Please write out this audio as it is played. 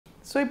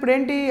So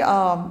ఇప్పుడేంటి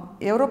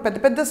ఎవరో పెద్ద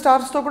పెద్ద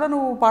స్టార్స్తో కూడా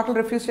నువ్వు పాటలు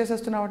రిఫ్యూజ్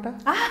చేసేస్తున్నావట?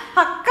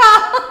 అక్క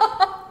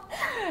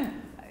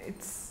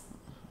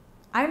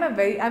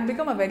I've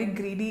become a very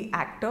greedy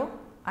actor.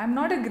 I'm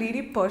not a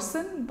greedy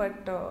person, but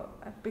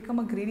I've become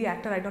a greedy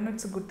actor. I don't know if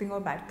it's a good thing or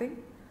bad thing.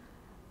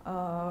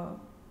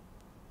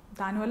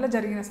 దానివల్ల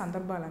జరిగిన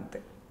సందర్భాలు అంతే.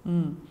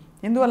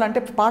 ఎందువల్ల అంటే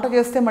పాట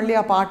చేస్తే మళ్ళీ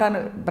ఆ పాట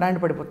brand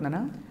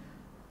పడిపోతుందనా?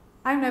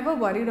 I'm never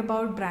worried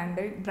about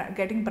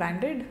getting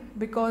branded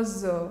because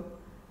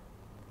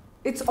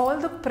it's all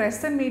the press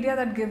and media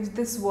that gives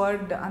this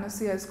word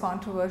Anasuya is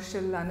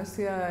controversial,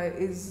 Anasuya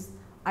is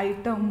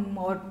item,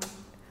 or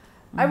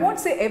I won't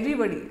say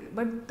everybody,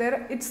 but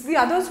it's the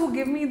others who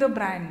give me the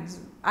brands.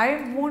 I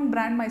won't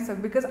brand myself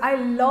because I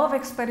love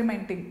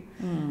experimenting.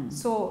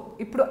 So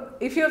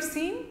if you have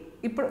seen,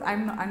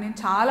 నేను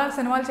చాలా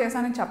సినిమాలు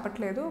చేశానని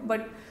చెప్పట్లేదు,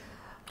 but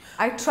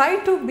I try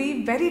to be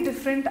very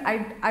different.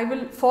 I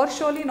will for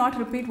surely not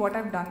repeat what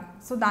I've done.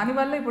 So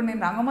దానివల్ల ఇప్పుడు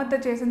నేను రంగమత్త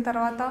చేసిన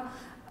తర్వాత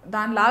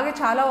దానిలాగే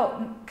చాలా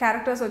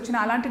క్యారెక్టర్స్ వచ్చిన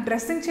అలాంటి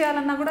డ్రెస్సింగ్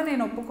చేయాలన్నా కూడా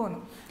నేను ఒప్పుకోను,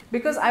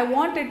 because I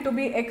want it to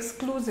be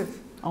exclusive.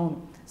 అవును.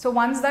 So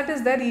once that is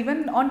there, even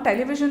on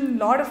television,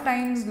 lot of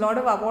times, lot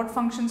of award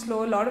functions lo,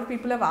 lot of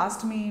people have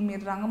asked me,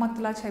 "Meer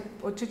Rangamattala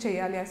vachi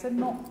cheyali." I said,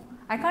 "No,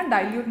 I can't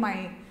dilute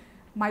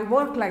my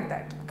work like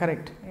that."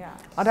 Correct. Yeah.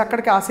 Adi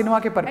akkadiki aa cinema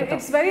ke paripata.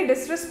 It's very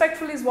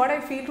disrespectful is what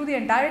I feel to the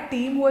entire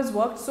team who has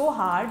worked so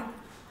hard.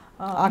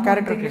 ఆ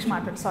character English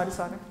మాట్లాడు, sorry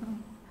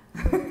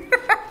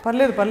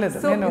పర్లేదు.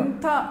 So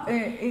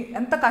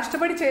ఎంత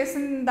కష్టపడి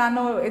చేసిన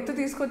దాన్ని ఎత్తు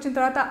తీసుకొచ్చిన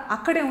తర్వాత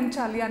అక్కడే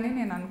ఉంచాలి అని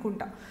నేను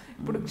అనుకుంటా.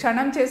 ఇప్పుడు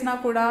క్షణం చేసినా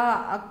కూడా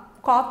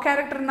కాప్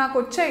క్యారెక్టర్ నాకు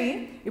వచ్చాయి.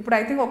 ఇప్పుడు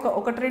ఐ థింక్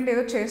ఒకటి రెండు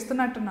ఏదో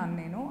చేస్తున్నట్టున్నాను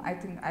నేను. I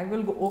think I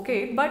will go okay,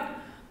 but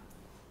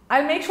I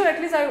make sure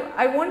at least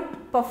I won't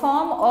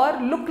perform are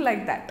look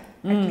like that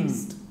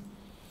at least.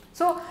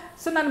 So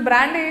నన్ను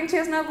బ్రాండ్ ఏం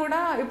చేసినా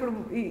కూడా ఇప్పుడు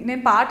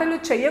నేను పాటలు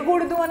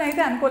చెయ్యకూడదు అని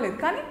అయితే అనుకోలేదు,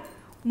 కానీ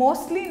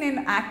మోస్ట్లీ నేను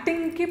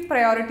యాక్టింగ్కి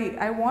priority.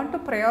 I want to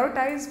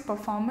prioritise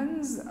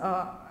performance.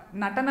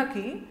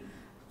 నటనకి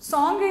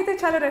song అయితే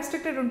చాలా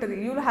రెస్ట్రిక్టెడ్ ఉంటుంది.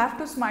 You will have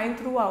to smile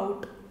through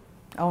out.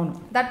 అవును.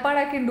 That part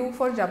I can do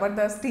for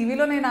Jabardasth.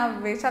 టీవీలో నేను ఆ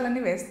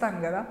వేషాలన్నీ వేస్తాను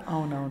కదా.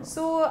 అవునవును.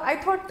 So I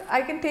thought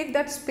I can take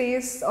that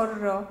space, are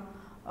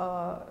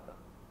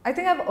I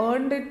think I've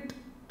earned it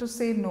to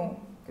say no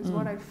is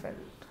what I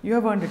felt. You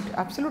have earned it,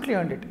 absolutely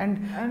earned it. And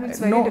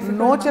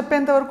no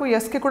చెప్పేంత వరకు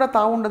ఎస్కి కూడా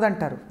తావు ఉండదు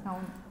అంటారు.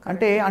 అవును.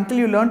 అంటే until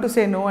you learn to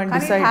say no and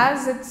decide. It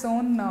has its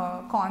own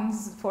cons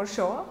for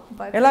sure,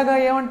 but ఎలాగా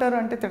ఏమంటారు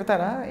అంటే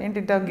తిడతారా ఏంటి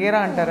గేరా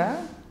అంటారా?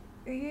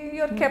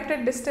 You're kept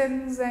at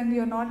distance and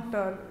you're not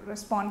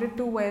responded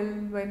to well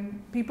when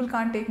people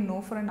can't take no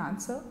for an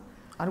answer.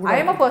 I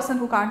am a person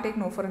who can't take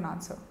no for an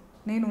answer.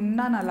 నేను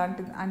ఉన్నాను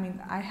అలాంటి. I mean,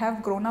 I have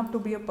grown up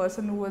to be a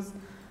person who was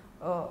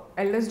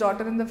eldest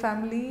daughter in the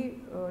family,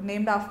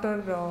 named after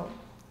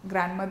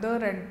grandmother,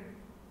 and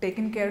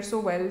taken care so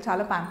well.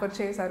 చాలా pamper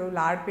చేశారు.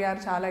 Lord ప్యార్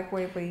చాలా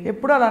ఎక్కువైపోయి.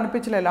 ఎప్పుడు అలా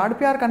అనిపించలేదు. లాడ్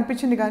ప్యార్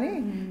కనిపించింది కానీ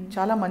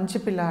చాలా మంచి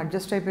పిల్ల,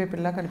 అడ్జస్ట్ అయిపోయే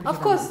పిల్ల కనిపించింది.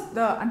 ఆఫ్ కోర్స్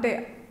అంటే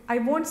I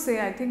won't say,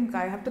 I think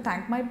I have to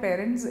thank my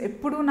parents.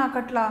 ఎప్పుడు నాకు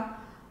అట్లా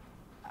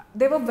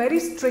they were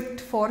very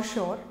strict for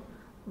sure.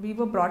 We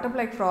were brought up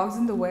like frogs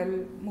in the well.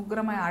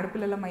 ముగ్గురమై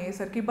ఆడపిల్లలం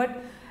అయ్యేసరికి. బట్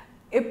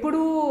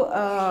ఎప్పుడు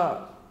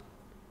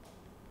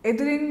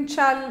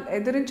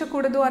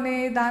ఎదిరించకూడదు అనే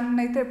దాన్ని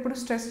అయితే ఎప్పుడు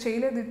స్ట్రెస్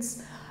చేయలేదు. ఇట్స్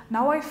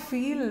now I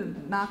feel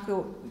నాకు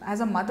as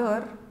a mother,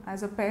 as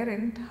a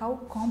parent, how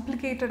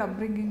complicated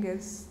upbringing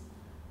is.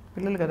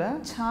 పిల్లలు కదా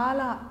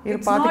చాలా,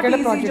 it's not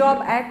easy job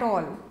at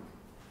all.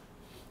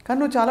 కానీ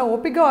నువ్వు చాలా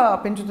ఓపికగా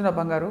పెంచుతున్నావు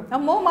బంగారు.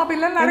 అమ్మో మా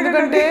పిల్లల్ని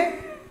ఎందుకంటే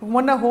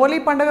మొన్న హోలీ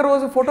పండుగ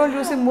రోజు ఫోటోలు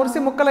చూసి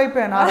మురిసి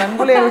ముక్కలైపోయాను. ఆ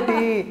రంగులు ఏమిటి,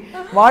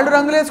 వాళ్ళు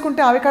రంగులు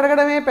వేసుకుంటే అవి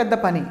కడగడమే పెద్ద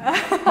పని,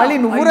 మళ్ళీ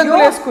నువ్వు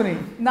రంగులు వేసుకుని.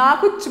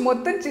 నాకు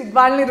మొత్తం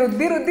వాళ్ళని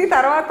రుద్ది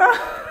తర్వాత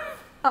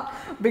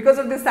because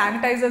of the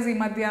sanitizers ఈ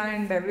మధ్య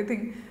and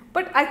everything.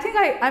 But I think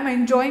I'm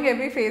enjoying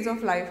every phase of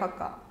life,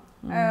 akka.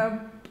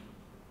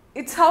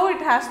 It's how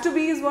it has to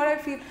be is what I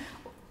feel.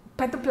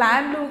 పెద్ద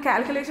ప్లాన్లు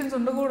క్యాల్కులేషన్స్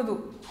ఉండకూడదు.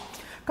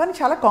 కానీ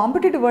చాలా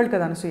కాంపిటేటివ్ వరల్డ్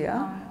కదా అనసూయ.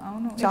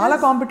 అవును, చాలా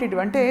కాంపిటేటివ్.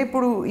 అంటే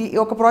ఇప్పుడు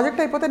ఒక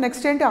ప్రాజెక్ట్ అయిపోతే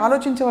నెక్స్ట్ ఏంటి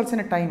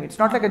ఆలోచించవలసిన time. It's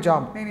not like a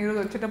job. నేను ఈరోజు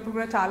వచ్చేటప్పుడు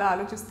కూడా చాలా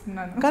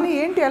ఆలోచిస్తున్నాను. కానీ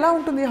ఏంటి ఎలా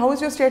ఉంటుంది, how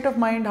is your state of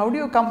mind, how do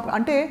you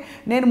అంటే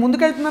నేను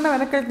ముందుకెళ్తున్నానా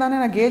వెనక్కి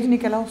నా గేజ్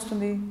నీకు ఎలా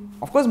వస్తుంది?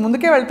 ఆఫ్ కోర్స్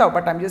ముందుకే వెళ్తావు,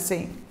 బట్ ఐమ్ జస్ట్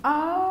సేయింగ్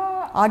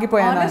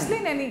ఆగిపోయాను. ఆనెస్ట్లీ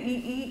నేను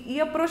ఈ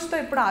అప్రోచ్తో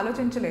ఎప్పుడు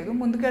ఆలోచించలేదు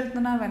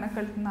ముందుకెళ్తున్నా వెనక్కి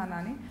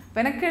అని.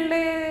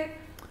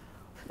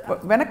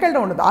 వెనక్కి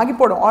ఉండదు,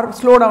 ఆగిపోవడం ఆర్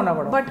స్లో డౌన్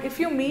అవ్వడం. But if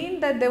you mean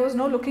that there was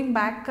no looking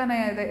back అని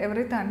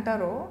ఎవరైతే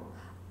అంటారో,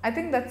 I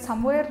think that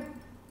somewhere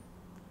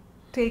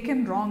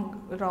taken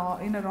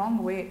in a wrong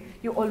way.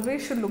 You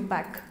always should look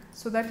back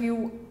so that you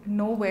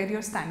know where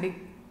you're standing,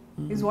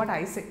 is what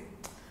I say.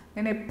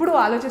 నేను ఎప్పుడు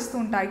ఆలోచిస్తూ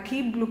ఉంటా. I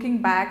keep looking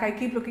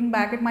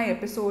back at my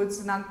episodes.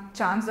 నాకు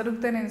chance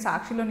దొరికితే నేను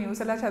సాక్షిలో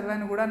news ఎలా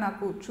చదివాను కూడా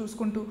నాకు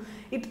చూసుకుంటూ.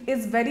 It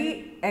is very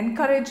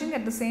encouraging.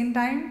 At the same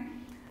time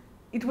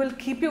it will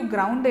keep you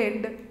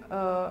grounded.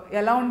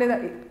 ఎలా ఉండేది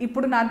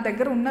ఇప్పుడు నా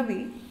దగ్గర ఉన్నవి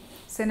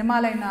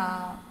సినిమాలైనా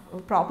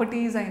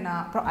ప్రాపర్టీస్ అయినా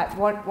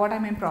వాట్ ఐ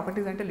మీన్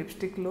ప్రాపర్టీస్ అంటే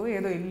లిప్స్టిక్లు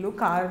ఏదో ఇల్లు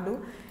కార్లు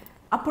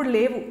అప్పుడు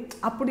లేవు,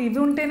 అప్పుడు ఇవి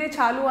ఉంటేనే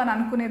చాలు అని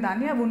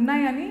అనుకునేదాన్ని, అవి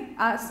ఉన్నాయని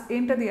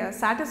ఏంటది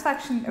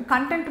సాటిస్ఫాక్షన్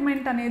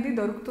కంటెంట్మెంట్ అనేది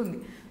దొరుకుతుంది.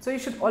 So you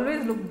should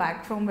always look back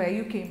from where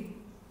you came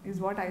is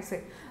what I say.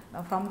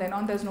 From then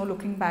on their is no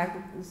looking back,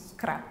 is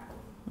crop.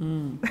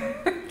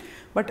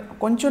 But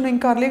కొంచెం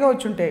ఇంకా అర్లీగా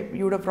వచ్చుంటే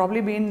you would have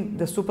probably been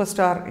the super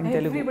star in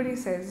Telugu. Everybody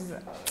says.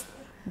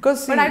 Because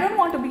But I don't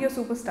want to be a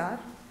superstar.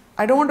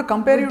 I don't want to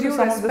compare you With to due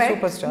some of the respect,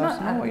 superstars.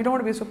 No, you don't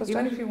want to be a superstar.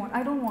 Even if you want,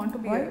 I don't want to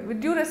be. Why? With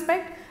due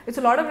respect, it's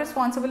a lot of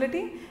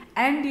responsibility,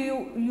 and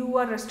you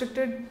are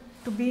restricted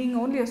to being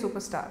only a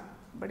superstar.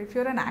 But if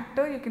you're an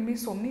actor, you can be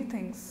so many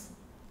things.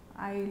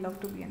 I love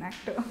to be an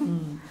actor.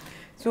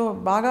 So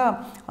బాగా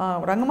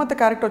Rangammatta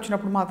character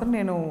వచ్చినప్పుడు మాత్రం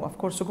నేను of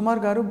course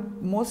Sukumar గారు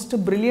most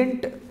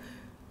brilliant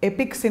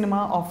epic cinema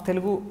of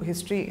Telugu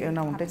history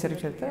ఏమైనా ఉంటే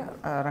చరిత్ర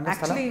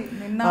రంగస్థలం.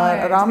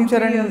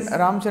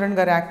 రామ్ చరణ్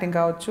గారి acting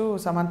కావచ్చు,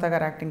 సమంత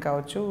గారి యాక్టింగ్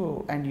కావచ్చు,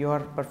 అండ్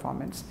యువర్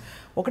పర్ఫార్మెన్స్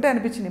ఒకటే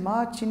అనిపించింది, మా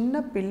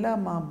చిన్న పిల్ల,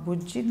 మా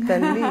బుజ్జి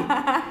తల్లి,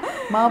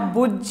 మా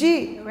బుజ్జి.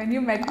 When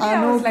you met me,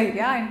 I was like,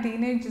 yeah, and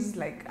teenage is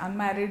like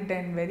unmarried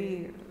and very.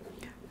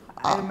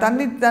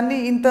 దాన్ని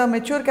ఇంత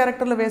మెచ్యూర్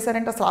క్యారెక్టర్లో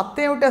వేశారంటే అసలు అత్త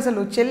ఏమిటి,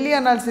 అసలు చెల్లి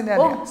అనాల్సిందే.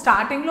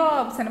 స్టార్టింగ్లో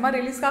సినిమా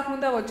రిలీజ్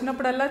కాకముందు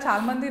వచ్చినప్పుడల్లా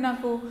చాలా మంది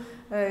నాకు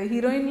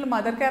హీరోయిన్లు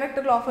మదర్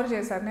క్యారెక్టర్లు ఆఫర్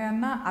చేశారు. నేను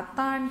అన్న అత్త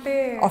అంటే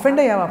అఫెండ్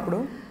అయ్యావా అప్పుడు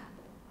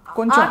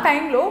కొంచెం ఆ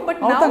టైంలో? బట్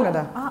అవుతాం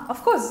కదా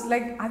అఫ్ కోర్స్,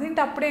 లైక్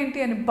అదేంటి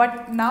అప్పుడేంటి అని. But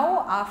now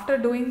after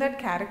doing that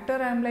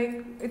character I'm like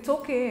it's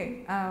okay,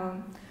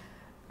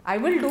 I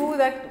will do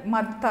that.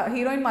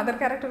 Heroine mother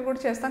character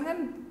కూడా చేస్తాను,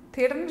 కానీ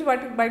థియేటర్ నుంచి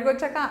బయటకు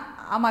వచ్చాక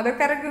ఆ మదర్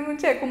క్యారెక్టర్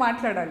గురించి ఎక్కువ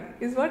మాట్లాడాలి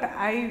is what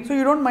I. So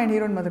you don't mind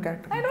heroine mother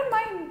character? I don't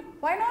mind,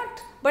 why not?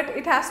 But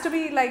it has to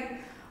be like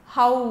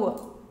how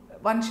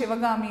one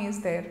Sivagami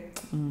is there.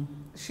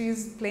 She's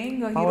playing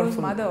a hero's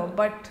mother,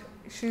 but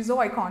she's so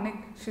iconic.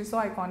 She's so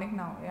iconic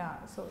now, yeah.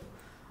 So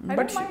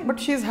but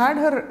she's had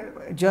her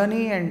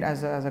journey and as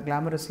a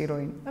glamorous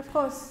heroine, of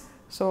course.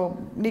 So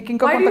నీకు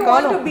ఇంకా why do you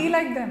కొంతకాలం want to be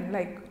like them?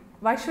 Like,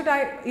 why should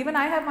I? Even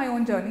I have my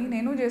own journey.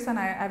 నేను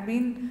చేశాను. I've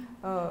been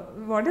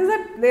what is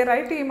that they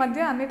write ఈ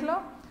మధ్య అన్నిట్లో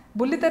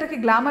బుల్లితెరకి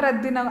glamour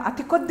అద్దిన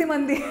అతి కొద్ది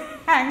మంది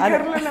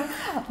యాంకర్లలో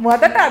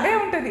మొదట అదే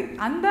ఉంటుంది.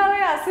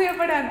 అందమే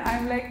అసూయపడాను.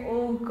 I'm like oh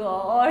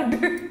God.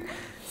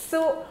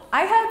 So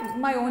I had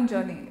my own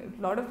journey.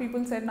 A lot of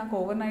people said నాకు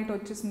overnight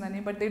వచ్చేసిందని,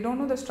 but they don't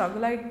know the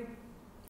struggle I